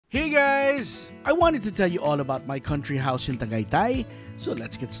Hey guys! I wanted to tell you all about my country house in Tagaytay, so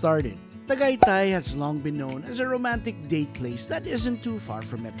let's get started. Tagaytay has long been known as a romantic date place that isn't too far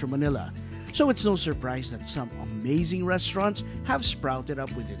from Metro Manila, so it's no surprise that some amazing restaurants have sprouted up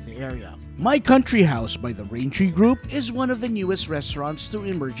within the area. My Country House by the Raintree Group is one of the newest restaurants to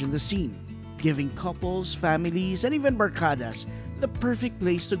emerge in the scene, giving couples, families, and even barcadas the perfect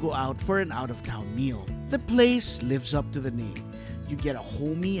place to go out for an out-of-town meal. The place lives up to the name. You get a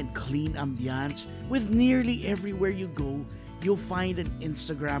homey and clean ambiance. With nearly everywhere you go, you'll find an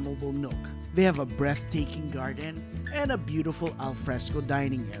Instagrammable nook. They have a breathtaking garden and a beautiful alfresco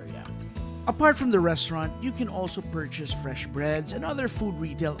dining area. Apart from the restaurant, you can also purchase fresh breads and other food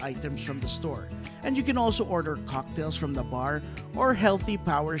retail items from the store. And you can also order cocktails from the bar or healthy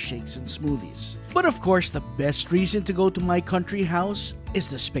power shakes and smoothies. But of course, the best reason to go to My Country House is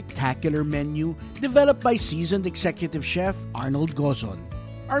the spectacular menu developed by seasoned executive chef Arnold Gozon.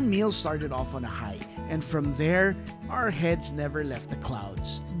 Our meal started off on a high, and from there, our heads never left the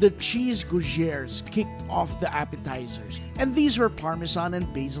clouds. The cheese gougères kicked off the appetizers, and these were Parmesan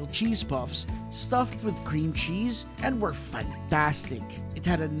and basil cheese puffs stuffed with cream cheese and were fantastic. It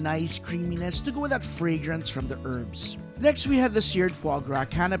had a nice creaminess to go with that fragrance from the herbs. Next, we had the seared foie gras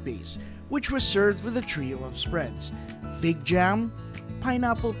canapes, which was served with a trio of spreads: fig jam,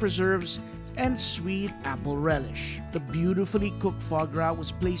 pineapple preserves, and sweet apple relish. The beautifully cooked foie gras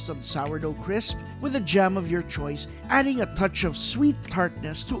was placed on sourdough crisp with a jam of your choice, adding a touch of sweet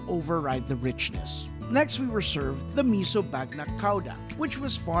tartness to override the richness. Next, we were served the miso bagnak cauda, which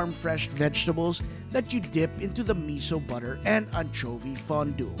was farm-fresh vegetables that you dip into the miso butter and anchovy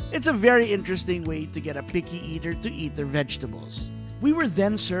fondue. It's a very interesting way to get a picky eater to eat their vegetables. We were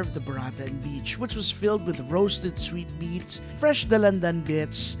then served the burrata and beach, which was filled with roasted sweetmeats, fresh dalandan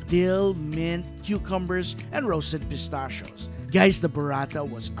bits, dill, mint, cucumbers, and roasted pistachios. Guys, the burrata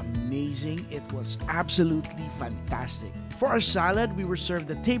was amazing. It was absolutely fantastic. For our salad, we were served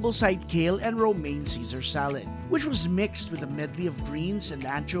the tableside kale and romaine Caesar salad, which was mixed with a medley of greens and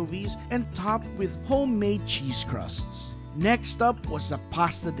anchovies and topped with homemade cheese crusts. Next up was the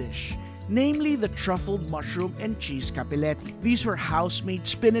pasta dish, namely the truffled mushroom and cheese capelletti. These were house-made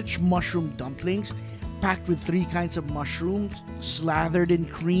spinach mushroom dumplings packed with 3 kinds of mushrooms, slathered in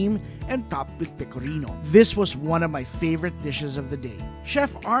cream, and topped with pecorino. This was one of my favorite dishes of the day.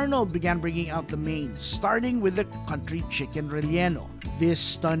 Chef Arnold began bringing out the mains, starting with the country chicken relleno. This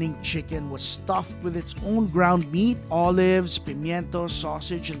stunning chicken was stuffed with its own ground meat, olives, pimiento,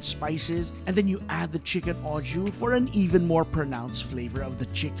 sausage, and spices, and then you add the chicken au jus for an even more pronounced flavor of the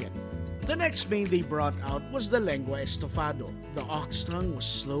chicken. The next main they brought out was the lengua estofado. The ox tongue was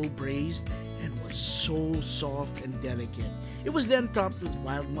slow braised and was so soft and delicate. It was then topped with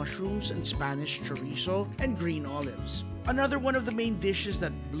wild mushrooms and Spanish chorizo and green olives. Another one of the main dishes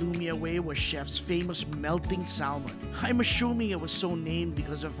that blew me away was Chef's famous melting salmon. I'm assuming it was so named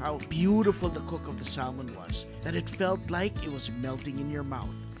because of how beautiful the cook of the salmon was, that it felt like it was melting in your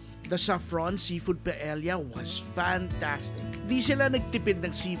mouth. The saffron seafood paella was fantastic. Di sila nagtipid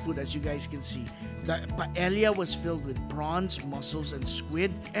ng seafood, as you guys can see. The paella was filled with prawns, mussels, and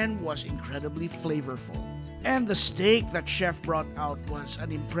squid and was incredibly flavorful. And the steak that chef brought out was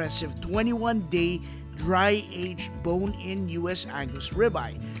an impressive 21-day dry-aged bone-in U.S. Angus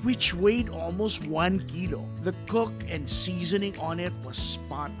ribeye, which weighed almost 1 kilo. The cook and seasoning on it was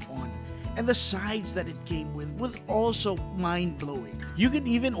spot on, and the sides that it came with was also mind-blowing. You could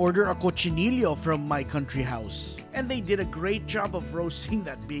even order a cochinillo from My Country House, and they did a great job of roasting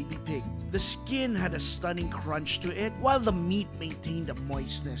that baby pig. The skin had a stunning crunch to it, while the meat maintained a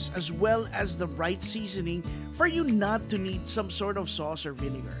moistness as well as the right seasoning for you not to need some sort of sauce or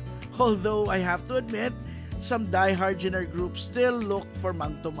vinegar. Although I have to admit, some diehards in our group still look for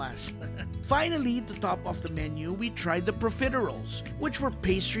Mang Tomas. Finally, to top off the menu, we tried the profiteroles, which were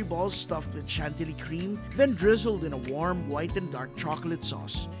pastry balls stuffed with chantilly cream, then drizzled in a warm white and dark chocolate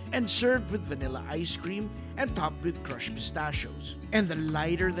sauce, and served with vanilla ice cream and topped with crushed pistachios. And the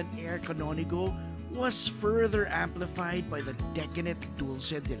lighter-than-air canonigo was further amplified by the decadent dulce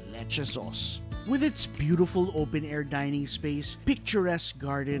de leche sauce. With its beautiful open-air dining space, picturesque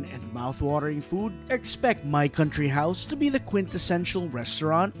garden, and mouth-watering food, expect My Country House to be the quintessential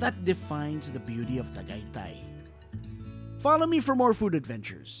restaurant that defines the beauty of Tagaytay. Follow me for more food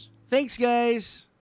adventures. Thanks, guys!